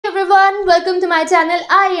everyone, welcome to my channel.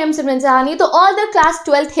 I am Simran Sahani. तो all the class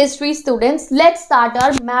 12th history students, let's start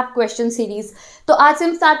our map question series. तो आज से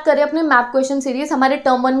हम start करें अपने map question series. हमारे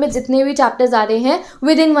term 1 में जितने भी चैप्टर्स आ रहे हैं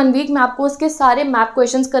विद इन 1 वीक मैं आपको उसके सारे मैप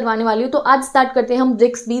क्वेश्चंस करवाने वाली हूँ. तो आज स्टार्ट करते हैं हम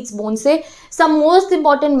ब्रिक्स बीट्स बोन से. सम मोस्ट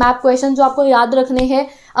इंपॉर्टेंट मैप क्वेश्चन जो आपको याद रखने हैं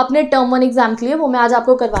अपने टर्म 1 एग्जाम के लिए वो मैं आज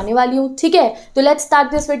आपको करवाने वाली हूँ. ठीक है, तो let's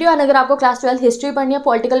start this video. And अगर आपको क्लास 12 हिस्ट्री पढ़नी है,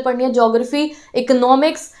 पॉलिटिकल पढ़नी है, geography,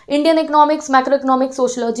 economics, Indian economics, macro economics,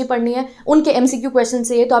 sociology पढ़नी है, उनके एमसीक्यू क्वेश्चन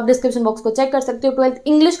चाहिए तो आप डिस्क्रिप्शन बॉक्स को चेक कर सकते हो. 12th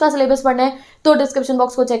इंग्लिश का सिलेबस पढ़ना है तो डिस्क्रिप्शन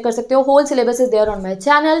बॉक्स को चेक कर सकते हो. Whole syllabus is there on my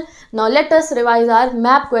channel. Now let us revise our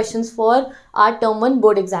map questions for our term 1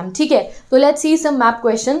 board exam. ठीक है, तो let's see some map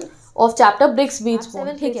question of chapter bricks beats bone.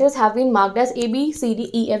 7 hectares have been marked as A, B, C, D,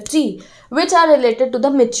 E, F, G, which are related to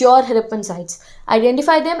the mature Harappan sites.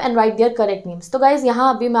 Identify them and write their correct names. तो guys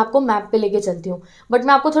यहाँ अभी मैं आपको map पे लेके चलती हूँ, but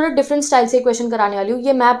मैं आपको थोड़ा डिफरेंट स्टाइल से क्वेश्चन कराने वाली हूँ.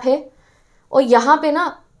 ये मैप है और यहाँ पे ना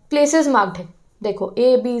प्लेसेस मार्क्ड है. देखो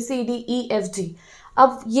A, B, C, D, E, F, G.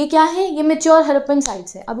 अब ये क्या है? ये मेच्योर हड़प्पन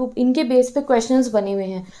साइट्स है. अब इनके बेस पे क्वेश्चंस बने हुए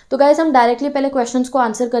हैं. तो गाइस हम डायरेक्टली पहले क्वेश्चंस को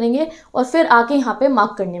आंसर करेंगे और फिर आके यहाँ पे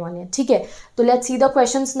मार्क करने वाले हैं. ठीक है, तो let's see the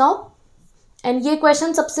questions now. And ये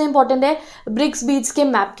क्वेश्चन सबसे इंपॉर्टेंट है ब्रिक्स बीट्स के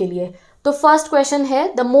मैप के लिए. तो फर्स्ट क्वेश्चन है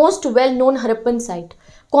the most well known Harappan site.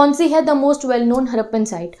 कौन सी है the most well known Harappan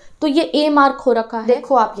site? तो ये ए मार्क हो रखा है.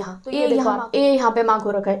 देखो आप यहाँ, तो ए यहाँ पे मार्क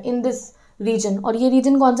हो रखा है इन दिस रीजन. और ये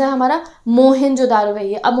रीजन कौन सा है? हमारा मोहनजोदारो है.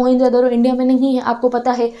 ये अब मोहनजोदारो इंडिया में नहीं है, आपको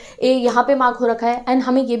पता है. ए यहाँ पे मार्क हो रखा है. एंड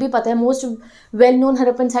हमें ये भी पता है most well known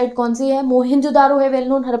Harappan site कौन सी है? मोहनजोदारो है वेल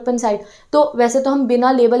नोन हड़प्पन साइट. तो वैसे तो हम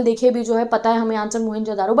बिना लेबल देखे भी जो है पता है हमें आंसर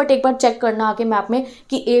मोहनजोदारो, बट एक बार चेक करना आके मैप में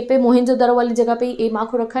कि ए पे मोहनजोदारो वाली जगह पे ए मार्क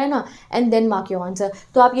हो रखा है ना, and then mark your answer.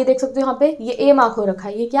 तो आप ये देख सकते हो यहाँ पे ये ए मार्क हो रखा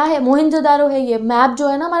है. ये क्या है? मोहनजोदारो है. ये मैप जो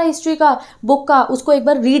है ना हमारा हिस्ट्री का बुक का, उसको एक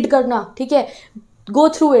बार रीड करना. ठीक है, गो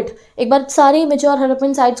थ्रू इट. एक बार सारे मेच्योर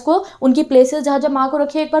हड़प्पन साइट्स को उनकी प्लेसेस जहाँ जहाँ मार्क हो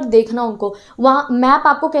रखी है एक बार देखना उनको. वहाँ मैप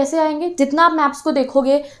आपको कैसे आएंगे? जितना आप मैप्स को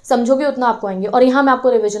देखोगे समझोगे उतना आपको आएंगे. और यहाँ मैं आपको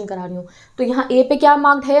रिविजन करा रही हूँ. तो यहाँ ए पे क्या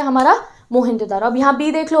मार्क्ड है? हमारा मोहनजोदारो. अब यहाँ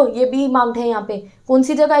बी देख लो, ये बी मार्क्ड है. यहाँ पे कौन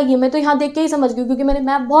सी जगह है? ये मैं तो यहाँ देख के ही समझ गई क्योंकि मैंने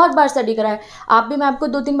मैप बहुत बार स्टडी करा है. आप भी मैप को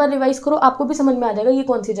 2-3 बार रिवाइज करो, आपको भी समझ में आ जाएगा ये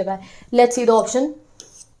कौन सी जगह है. Let's see the option.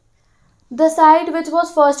 The site which was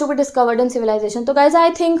first to be discovered in civilisation. तो गाइज आई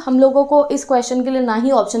थिंक हम लोगों को इस क्वेश्चन के लिए ना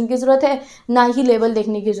ही ऑप्शन की जरूरत है ना ही लेवल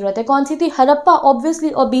देखने की जरूरत है. कौन सी थी? हड़प्पा ऑब्वियसली.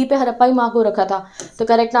 और बी पे हड़प्पा ही मार्क हो रखा था. तो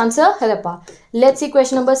correct answer Harappa. Let's see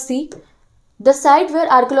question number C. The site where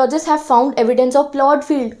archaeologist have found evidence of plot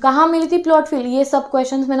field. कहाँ मिली थी प्लॉट फील्ड? ये सब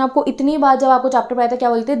क्वेश्चंस मैंने आपको इतनी बार जब आपको चैप्टर पढ़ाया था क्या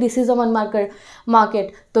बोलते हैं? This is a one marker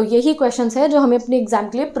market. तो यही क्वेश्चंस है जो हमें अपने एग्जाम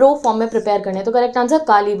के लिए प्रो फॉर्म में प्रिपेयर करने हैं. तो करेक्ट आंसर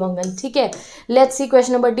कालीबंगन. ठीक है, let's see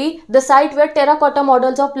question number D. The site where terracotta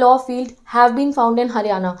models of plough field have been found in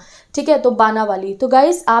Haryana. ठीक है, तो बानावाली. तो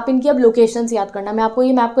गाइस आप इनकी अब लोकेशंस याद करना. मैं आपको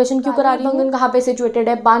ये मैप क्वेश्चन क्यों करा रही हूँ? कालीबंगन कहाँ पे सिचुएटेड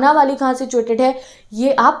है, बानावाली कहाँ सिचुएटेड है,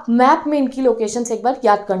 ये आप मैप में इनकी लोकेशंस एक बार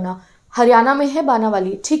याद करना. हरियाणा में है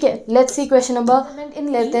बानावाली. ठीक है, let's see question number. In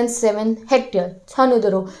less than 7 hectare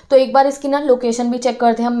छानुदरो. तो एक बार इसकी ना लोकेशन भी चेक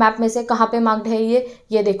करते हैं हम मैप में से कहाँ पे मार्क्ड है.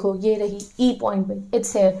 ये देखो, ये रही ई पॉइंट पे,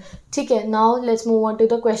 इट्स हियर. ठीक है, now let's move on to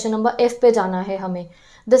the question number F पे जाना है हमें.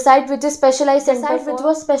 The site which is specialised centre which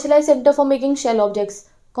was specialised centre for making shell objects.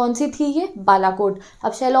 कौन सी थी ये? बालाकोट.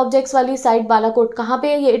 अब शेल ऑब्जेक्ट्स वाली साइट बालाकोट कहाँ पे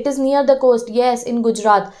है? ये it is near the coast. Yes, इन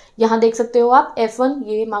गुजरात. यहाँ देख सकते हो आप F1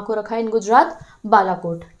 ये मार्क हो रखा है इन गुजरात,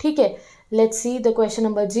 बालाकोट. ठीक है, let's see the question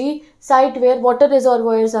number ji. Site where water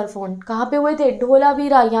reservoirs are found. कहाँ पे हुए थे?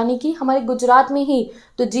 ढोलावीरा, यानी कि हमारे गुजरात में ही.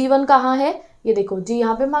 तो G1 कहाँ है? ये देखो जी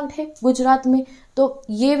यहाँ पे मार्क्ड है गुजरात में. तो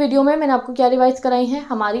ये वीडियो में मैंने आपको क्या रिवाइज कराई है?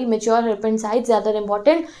 हमारी मेच्योर हड़प्पन साइट ज़्यादा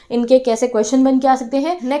इंपॉर्टेंट, इनके कैसे क्वेश्चन बन के आ सकते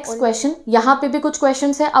हैं. Next question. यहाँ पे भी कुछ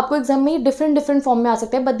क्वेश्चंस है आपको एग्जाम में डिफरेंट फॉर्म में आ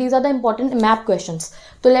सकते हैं, but these are the important map questions.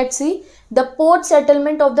 तो let's see the port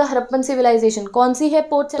settlement of the Harappan civilisation. कौन सी है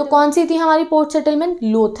पोर्ट? तो कौन सी थी हमारी पोर्ट सेटलमेंट?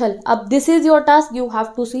 लोथल. अब this is your task, you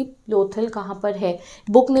have to सी लोथल कहाँ पर है.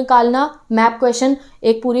 बुक निकालना, मैप क्वेश्चन,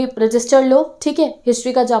 एक पूरी रजिस्टर लो. ठीक है,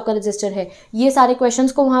 हिस्ट्री का जो आपका रजिस्टर है, ये सारे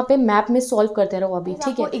क्वेश्चंस को वहाँ पे मैप में सॉल्व करते रहो अभी.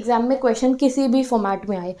 ठीक है, एग्जाम में क्वेश्चन किसी भी फॉर्मेट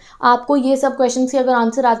में आए, आपको ये सब क्वेश्चन के अगर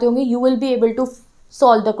आंसर आते होंगे you will be able to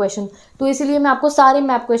solve the question. तो इसीलिए मैं आपको सारे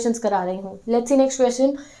मैप क्वेश्चंस करा रही हूँ. Let's see next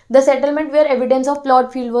question. The settlement where evidence of plot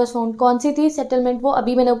field was found. कौन सी थी सेटलमेंट? वो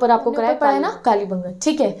अभी मैंने ऊपर आपको कराया पड़ा है ना, कालीबंगन.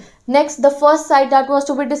 ठीक है, next the first sight that was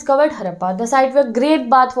to be discovered Harappa. The site where great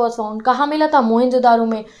bath was found. कहाँ मिला था? मोहनजोदारो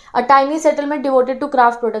में. A tiny settlement devoted to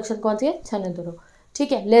craft production. कौन सी है? छानुदरो.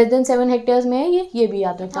 ठीक है, लेस देन 7 हेक्टेयर्स में है ये भी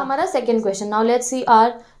याद रखना. हमारा second question. Now let's see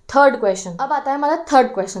our third question. अब आता है हमारा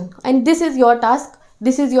third question and this is your task,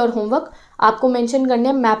 this is your homework. आपको मेंशन करने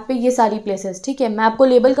हैं मैप पे ये सारी प्लेसेस. ठीक है, मैप को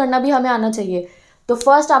लेबल करना भी हमें आना चाहिए. तो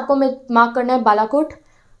फर्स्ट आपको मार्क करना है बालाकोट,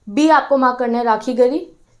 बी आपको मार्क करना है राखी गढ़ी,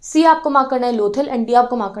 सी आपको मार्क करना है लोथल एंड डी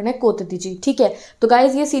आपको मार्क करना है कोतती जी। ठीक है, तो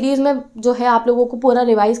गाइज ये सीरीज में जो है आप लोगों को पूरा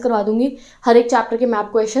रिवाइज करवा दूंगी, हर एक चैप्टर के मैप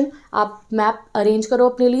क्वेश्चन, आप मैप अरेंज करो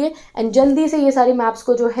अपने लिए एंड जल्दी से ये सारी मैप्स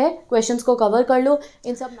को जो है क्वेश्चंस को कवर कर लो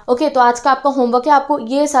इन सब। ओके, तो आज का आपका होमवर्क है, आपको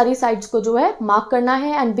ये सारी साइट्स को जो है मार्क करना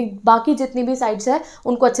है एंड बाकी जितनी भी साइट्स है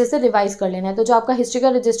उनको अच्छे से रिवाइज कर लेना है। तो जो आपका हिस्ट्री का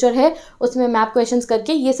रजिस्टर है उसमें मैप क्वेश्चंस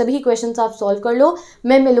करके ये सभी क्वेश्चंस आप सॉल्व कर लो।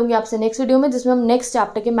 मैं मिलूंगी आपसे नेक्स्ट वीडियो में जिसमें हम नेक्स्ट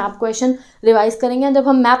चैप्टर के मैप क्वेश्चन रिवाइज करेंगे। जब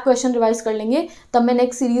हम मैप क्वेश्चन रिवाइज कर लेंगे तब मैं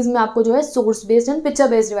नेक्स्ट सीरीज में आपको जो है source based and picture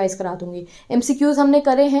based revise करा दूंगी। एमसीक्यूज हमने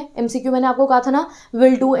करे हैं, एमसीक्यू मैंने आपको कहा था ना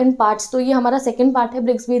विल डू इन पार्ट्स, तो ये हमारा सेकंड पार्ट है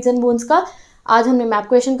ब्रिक्स बीट्स एंड बोन्स का। आज हमने मैप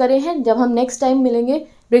क्वेश्चन करे हैं, जब हम नेक्स्ट टाइम मिलेंगे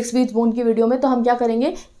ब्रिक्स बीट्स बोन की वीडियो में तो हम क्या करेंगे,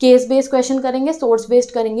 केस बेस्ड क्वेश्चन करेंगे, सोर्स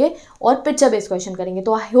बेस्ड करेंगे और पिक्चर बेस्ड क्वेश्चन करेंगे।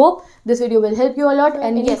 तो I hope this video will help you a lot.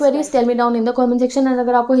 Any queries tell me down in the comment section. And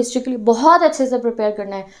अगर आपको हिस्ट्री के लिए बहुत अच्छे से प्रिपेयर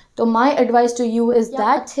करना है तो my advice to you is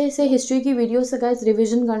that अच्छे से हिस्ट्री की वीडियो से गाइस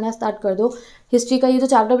रिविजन करना स्टार्ट कर दो। हिस्ट्री का ये जो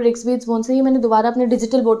चैप्टर ब्रिक्स बीट्स बोन से, ये मैंने दोबारा अपने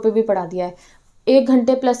डिजिटल बोर्ड पर भी पढ़ा दिया है। 1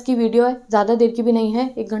 घंटे प्लस की वीडियो है, ज़्यादा देर की भी नहीं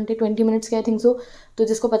है, 1 घंटे 20 मिनट्स की आई थिंक सो। तो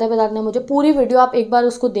जिसको पता है बता देना मुझे, पूरी वीडियो आप एक बार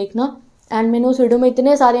उसको देखना। एंड मैंने उस वीडियो में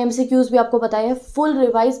इतने सारे एमसीक्यूज भी आपको बताए हैं, full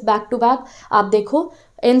revise back to back आप देखो।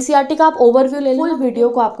 एनसीईआरटी का आप ओवरव्यू ले लो, फुल वीडियो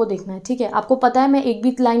को आपको देखना है। ठीक है, आपको पता है मैं एक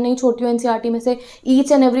भी लाइन नहीं छोड़ती हूँ एनसीईआरटी में से,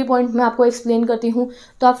 ईच एंड एवरी पॉइंट मैं आपको एक्सप्लेन करती हूँ।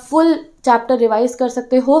 तो आप फुल चैप्टर रिवाइज कर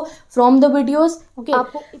सकते हो फ्रॉम द वीडियोस। ओके,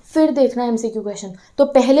 आपको फिर देखना है एमसीक्यू क्वेश्चन, तो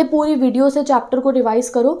पहले पूरी वीडियो से चैप्टर को रिवाइज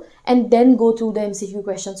करो and then go through the MCQ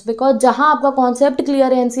questions, because जहाँ आपका कॉन्सेप्ट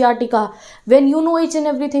क्लियर है एनसीईआरटी का, when you know each and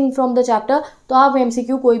everything from the chapter, तो आप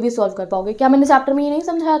एमसीक्यू कोई भी सॉल्व कर पाओगे। क्या मैंने चैप्टर में ये नहीं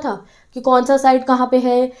समझाया था कि कौन सा साइट कहाँ पे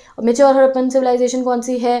है, मेच्योर हड़प्पन सिविलाइजेशन कौन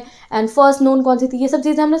सी है एंड फर्स्ट नोन कौन सी थी, ये सब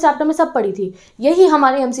चीज़ें हमने चैप्टर में सब पढ़ी थी। यही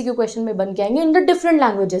हमारे एमसीक्यू क्वेश्चन में बन के आएंगे इन द डिफरेंट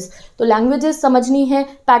लैंग्वेजेस। तो लैंग्वेजेस समझनी है,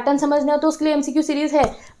 पैटर्न समझना है, तो उसके लिए एमसीक्यू सीरीज है।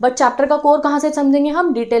 बट चैप्टर का कोर कहाँ से समझेंगे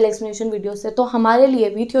हम, डिटेल एक्सप्लेनेशन वीडियो से। तो हमारे लिए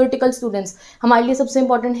वी थ्योरेटिकल स्टूडेंट्स, हमारे लिए सबसे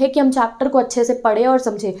इंपॉर्टेंट है कि हम चैप्टर को अच्छे से पढ़े और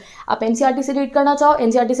समझे। आप एनसीईआरटी से रीड करना चाहो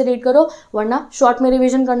एनसीईआरटी से रीड करो, वरना शॉर्ट में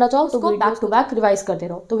रिविजन करना चाहो तो बैक टू बैक रिवाइज करते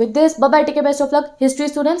रहो। तो with this by bye, take best of luck history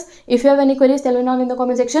students. If you have any queries tell me down in the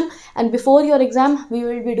comment section, and before your exam we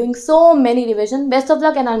will be doing so many revision. Best of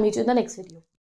luck and I'll meet you in the next video.